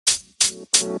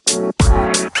Hello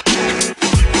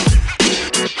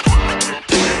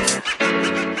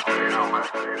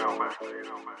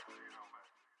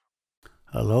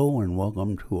and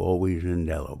welcome to Always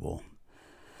Indelible.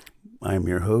 I'm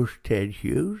your host, Ted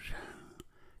Hughes.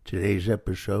 Today's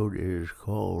episode is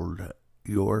called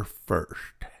Your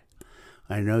First.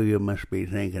 I know you must be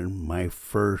thinking, my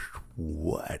first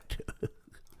what?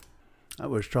 I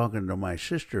was talking to my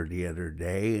sister the other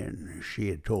day, and she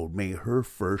had told me her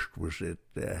first was at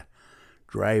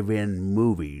drive-in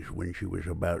movies when she was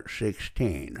about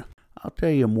 16. I'll tell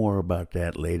you more about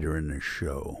that later in the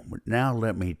show, but now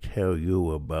let me tell you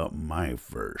about my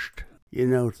first. You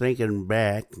know, thinking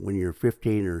back, when you're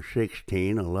 15 or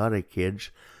 16, a lot of kids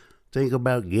think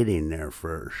about getting there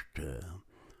first.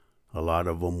 A lot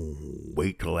of them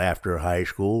wait till after high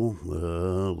school.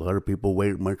 A lot of people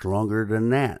wait much longer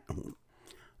than that.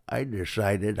 I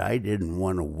decided I didn't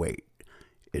want to wait.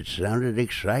 It sounded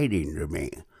exciting to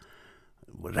me,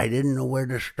 but I didn't know where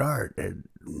to start. It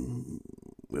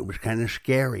was kind of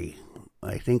scary.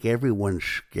 I think everyone's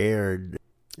scared,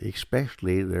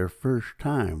 especially their first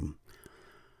time.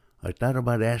 I thought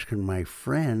about asking my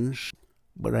friends,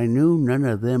 but I knew none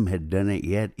of them had done it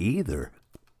yet either.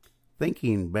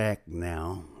 Thinking back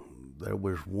now, there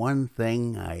was one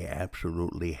thing I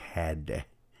absolutely had to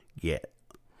get,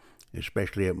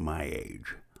 especially at my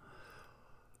age.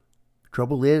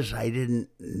 Trouble is, I didn't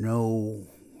know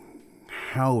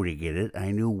how to get it.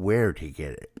 I knew where to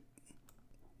get it.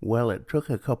 Well, it took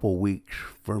a couple weeks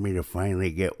for me to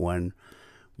finally get one,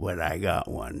 but I got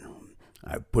one.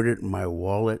 I put it in my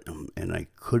wallet, and I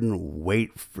couldn't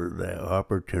wait for the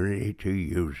opportunity to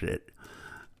use it.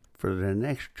 For the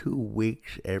next 2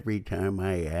 weeks, every time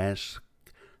I asked,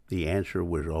 the answer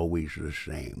was always the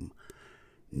same.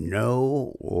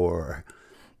 No or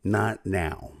not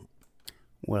now.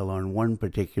 Well, on one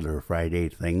particular Friday,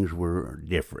 things were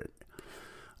different.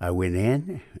 I went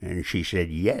in, and she said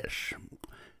yes.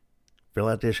 Fill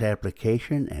out this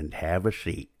application and have a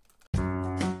seat.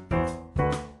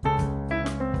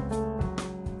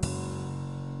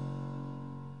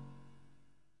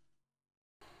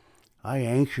 I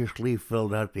anxiously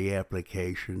filled out the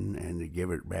application and to give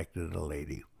it back to the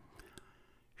lady.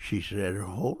 She said,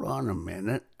 hold on a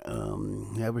minute,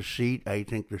 have a seat. I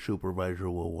think the supervisor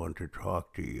will want to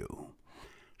talk to you.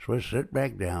 So I sat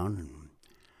back down.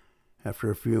 After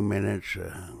a few minutes,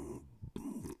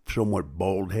 somewhat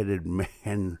bald-headed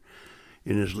man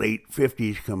in his late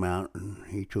 50s come out, and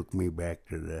he took me back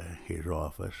to his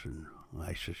office, and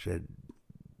I said,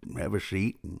 have a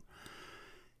seat. And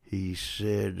he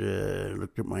said,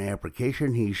 looked at my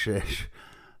application. He says,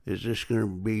 is this going to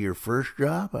be your first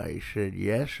job? I said,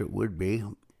 yes, it would be.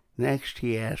 Next,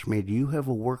 he asked me, do you have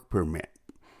a work permit?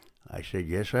 I said,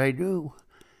 yes, I do.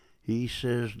 He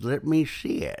says, let me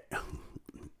see it.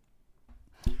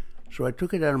 So I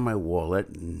took it out of my wallet,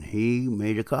 and he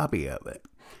made a copy of it.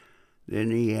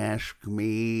 Then he asked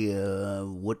me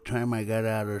what time I got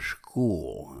out of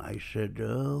school. I said,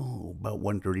 about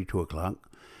 1:30, 2 o'clock.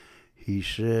 He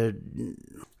said,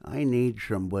 I need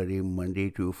somebody Monday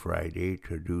to Friday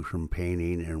to do some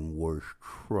painting and wash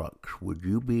trucks. Would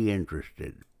you be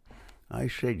interested? I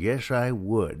said, yes, I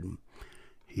would.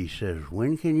 He says,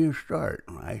 when can you start?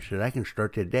 I said, I can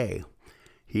start today.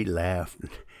 He laughed.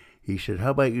 He said, how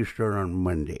about you start on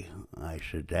Monday? I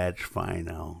said, that's fine.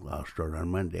 I'll start on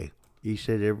Monday. He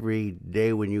said, every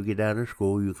day when you get out of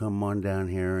school, you come on down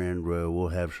here and we'll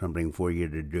have something for you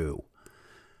to do.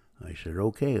 I said,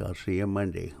 okay, I'll see you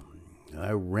Monday.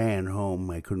 I ran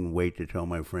home. I couldn't wait to tell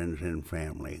my friends and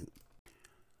family.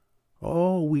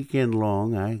 All weekend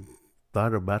long, I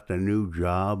thought about the new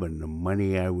job and the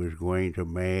money I was going to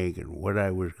make and what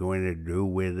I was going to do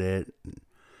with it.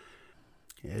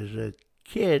 As a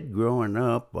kid growing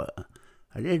up,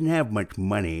 I didn't have much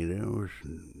money. There was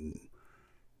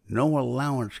no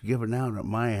allowance given out at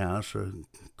my house. I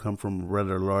come from a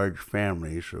rather large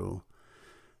family, so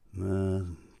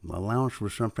allowance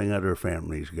was something other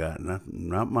families got,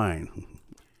 not mine.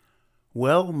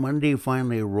 Well, Monday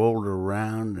finally rolled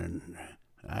around, and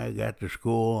I got to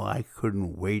school. I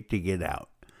couldn't wait to get out.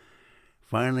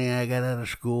 Finally, I got out of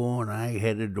school, and I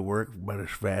headed to work about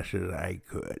as fast as I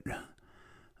could.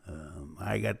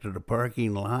 I got to the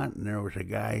parking lot, and there was a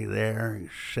guy there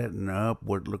setting up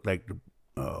what looked like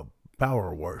the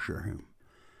power washer.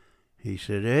 He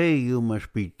said, hey, you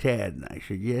must be Ted. And I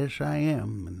said, yes, I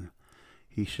am. And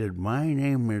he said, my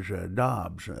name is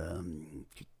Dobbs.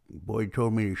 Boyd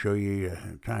told me to show you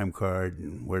a time card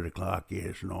and where the clock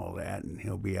is and all that, and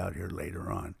he'll be out here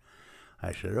later on.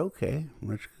 I said, okay,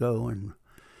 let's go. And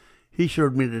he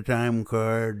showed me the time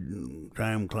card,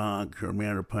 time clock, showed me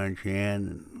how to punch in,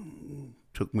 and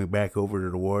took me back over to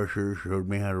the washer, showed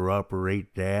me how to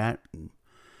operate that. And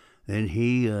then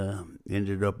he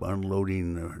ended up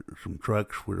unloading some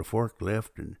trucks with a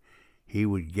forklift, and he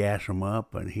would gas them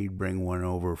up, and he'd bring one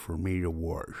over for me to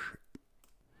wash.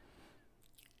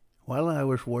 While I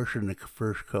was washing the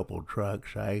first couple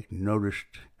trucks, I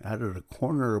noticed out of the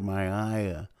corner of my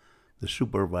eye the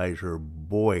supervisor,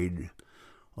 Boyd.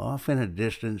 Off in a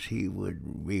distance, he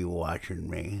would be watching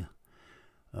me.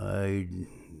 I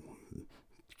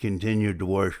continued to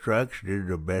wash trucks, did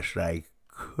the best I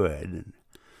could.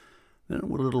 Then a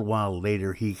little while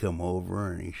later, he come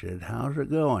over and he said, "How's it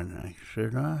going?" I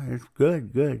said, "It's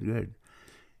good, good, good."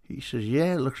 He says,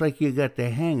 "Yeah, it looks like you got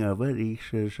the hang of it." He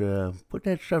says, "Put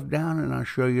that stuff down and I'll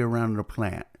show you around the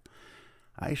plant."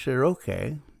 I said,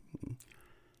 "Okay."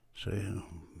 So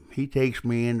he takes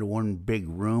me into one big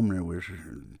room. There was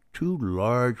 2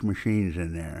 large machines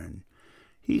in there, and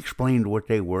he explained what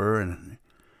they were, and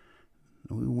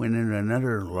we went into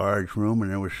another large room,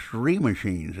 and there was 3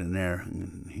 machines in there,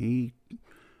 and he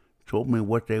told me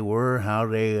what they were, how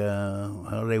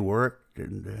they worked,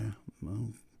 and well,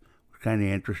 it was kind of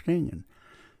interesting.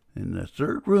 And the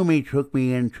third room he took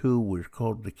me into was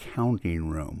called the counting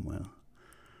room. Well,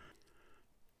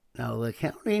 now the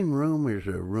counting room is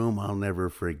a room I'll never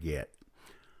forget.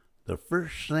 The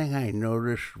first thing I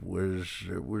noticed was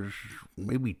there was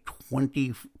maybe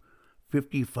 20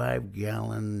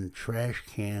 55-gallon trash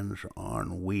cans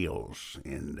on wheels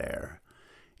in there.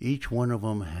 Each one of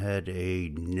them had a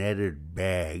netted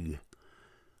bag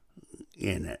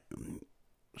in it.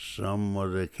 Some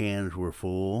of the cans were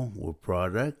full with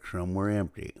product, some were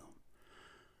empty.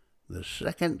 The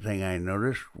second thing I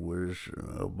noticed was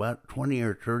about 20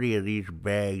 or 30 of these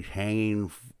bags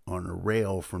hanging on a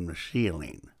rail from the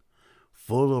ceiling,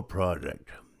 full of product.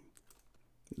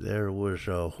 There was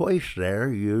a hoist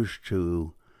there used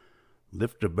to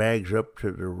lift the bags up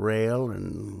to the rail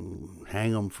and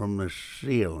hang them from the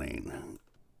ceiling.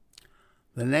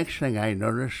 The next thing I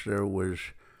noticed, there was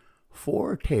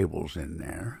 4 tables in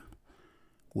there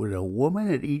with a woman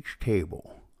at each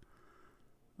table.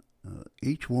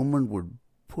 Each woman would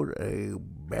put a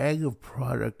bag of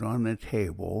product on the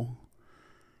table,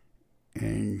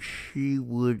 and she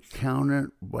would count it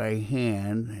by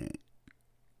hand,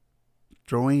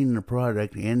 throwing the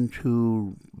product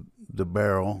into the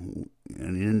barrel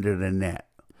and into the net.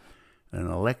 An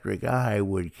electric eye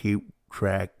would keep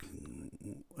track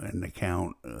and the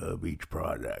count of each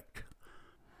product.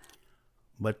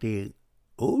 But the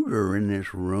odor in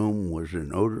this room was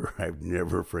an odor I've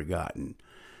never forgotten.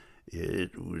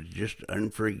 It was just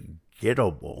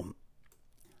unforgettable.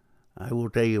 I will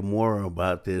tell you more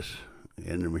about this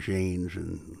and the machines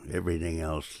and everything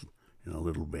else in a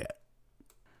little bit.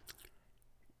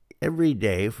 Every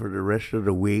day for the rest of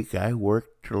the week, I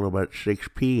worked till about 6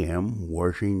 p.m.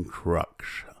 washing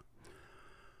trucks.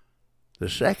 The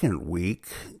second week,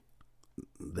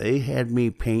 they had me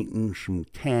painting some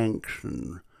tanks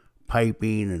and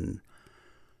piping and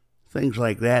things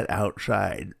like that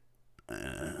outside.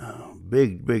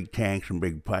 Big tanks and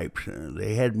big pipes.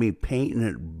 They had me painting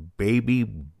it baby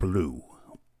blue.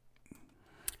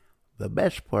 The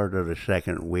best part of the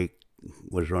second week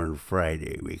was on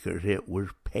Friday because it was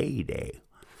payday.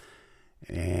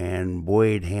 And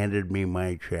Boyd handed me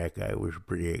my check. I was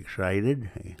pretty excited.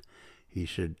 He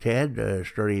said, "Ted,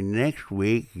 starting next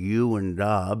week, you and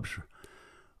Dobbs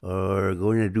are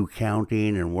going to do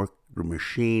counting and work the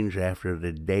machines after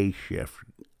the day shift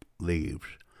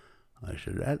leaves." I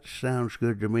said, "That sounds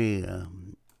good to me."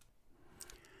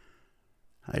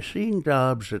 I seen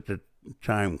Dobbs at the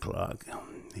time clock.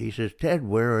 He says, "Ted,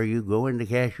 where are you going to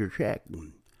cash your check?"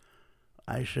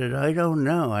 I said, "I don't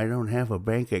know. I don't have a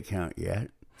bank account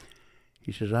yet."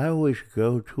 He says, "I always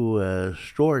go to a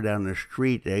store down the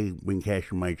street. They've been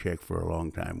cashing my check for a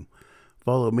long time.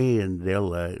 Follow me and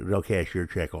they'll cash your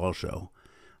check also."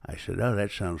 I said, "Oh, that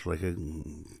sounds like a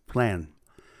plan."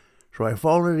 So I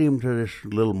followed him to this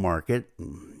little market.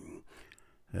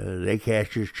 They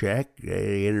cashed his check.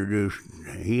 He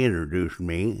introduced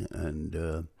me,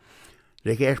 and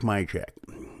they cashed my check.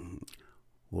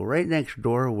 Well, right next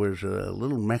door was a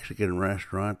little Mexican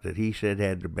restaurant that he said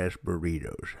had the best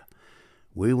burritos.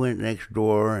 We went next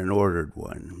door and ordered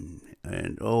one,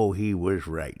 and oh, he was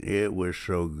right. It was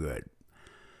so good.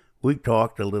 We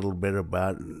talked a little bit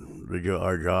about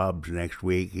our jobs next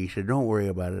week. He said, "Don't worry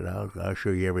about it. I'll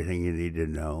show you everything you need to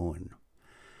know." And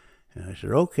I said,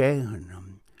 "Okay."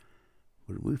 And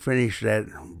we finished that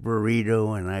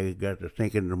burrito, and I got to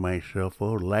thinking to myself,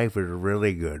 "Oh, life is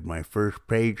really good. My first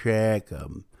paycheck,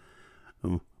 I'm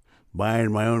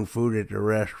buying my own food at the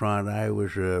restaurant. I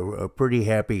was a pretty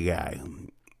happy guy."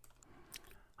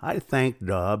 I thanked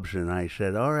Dobbs and I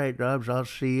said, "All right, Dobbs, I'll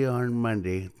see you on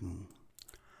Monday."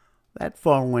 That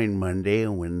following Monday,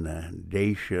 when the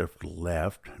day shift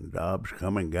left, Dobbs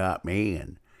come and got me,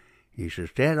 and he says,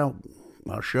 "Ted,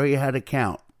 I'll show you how to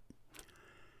count."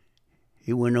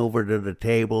 He went over to the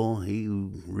table, he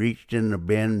reached in the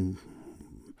bin,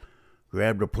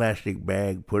 grabbed a plastic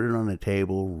bag, put it on the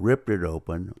table, ripped it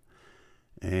open,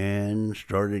 and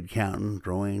started counting,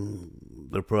 throwing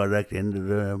the product into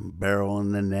the barrel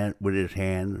and the net with his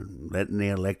hand, letting the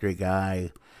electric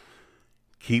eye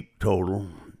keep total.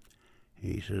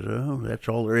 He says, "Oh, that's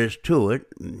all there is to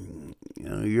it.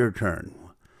 Your turn."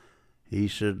 He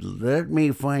said, "Let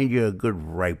me find you a good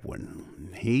ripe one."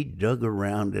 He dug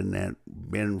around in that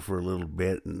bin for a little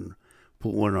bit and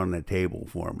put one on the table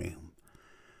for me.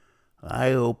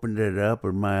 I opened it up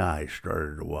and my eyes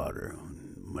started to water.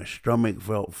 My stomach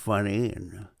felt funny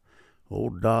and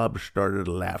old Dobbs started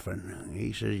laughing.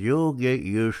 He says, "You'll get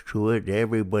used to it.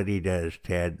 Everybody does,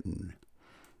 Ted."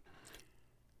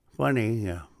 Funny,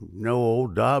 no,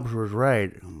 old Dobbs was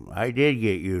right. I did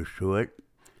get used to it.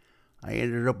 I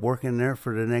ended up working there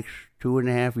for the next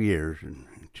 2.5 years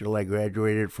until I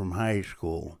graduated from high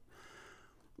school.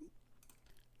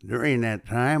 During that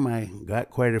time, I got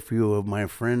quite a few of my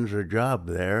friends a job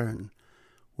there, and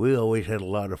we always had a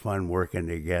lot of fun working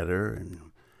together,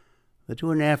 and the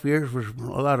 2.5 years was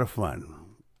a lot of fun.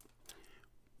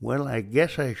 Well, I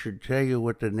guess I should tell you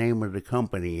what the name of the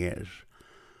company is.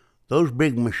 Those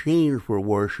big machines were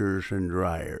washers and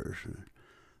dryers.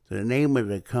 The name of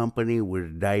the company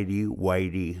was Dighty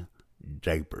Whitey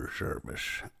Diaper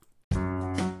Service.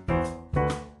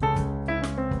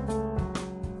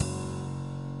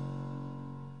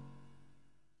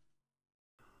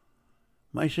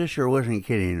 My sister wasn't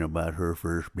kidding about her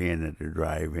first being at the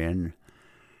drive-in.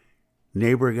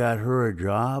 Neighbor got her a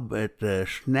job at the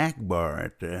snack bar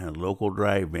at the local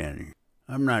drive-in.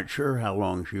 I'm not sure how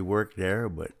long she worked there,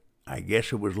 but I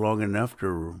guess it was long enough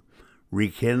to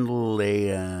rekindle a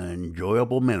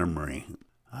enjoyable memory.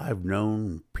 I've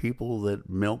known people that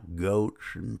milked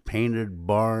goats and painted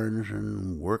barns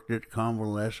and worked at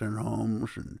convalescent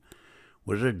homes and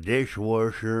was a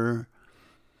dishwasher.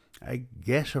 I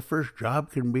guess a first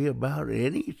job can be about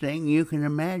anything you can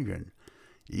imagine,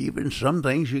 even some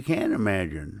things you can't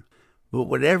imagine. But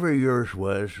whatever yours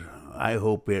was, I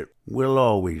hope it will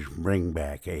always bring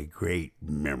back a great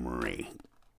memory.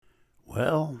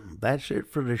 Well, that's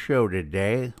it for the show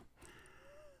today.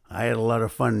 I had a lot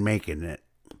of fun making it.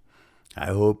 I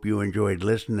hope you enjoyed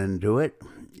listening to it.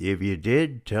 If you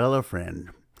did, tell a friend.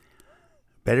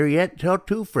 Better yet, tell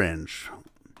 2 friends.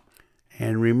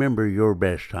 And remember your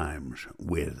best times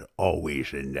with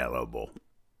Always Indelible.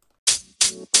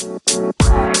 You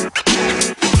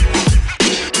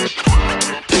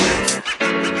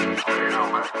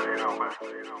know,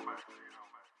 man.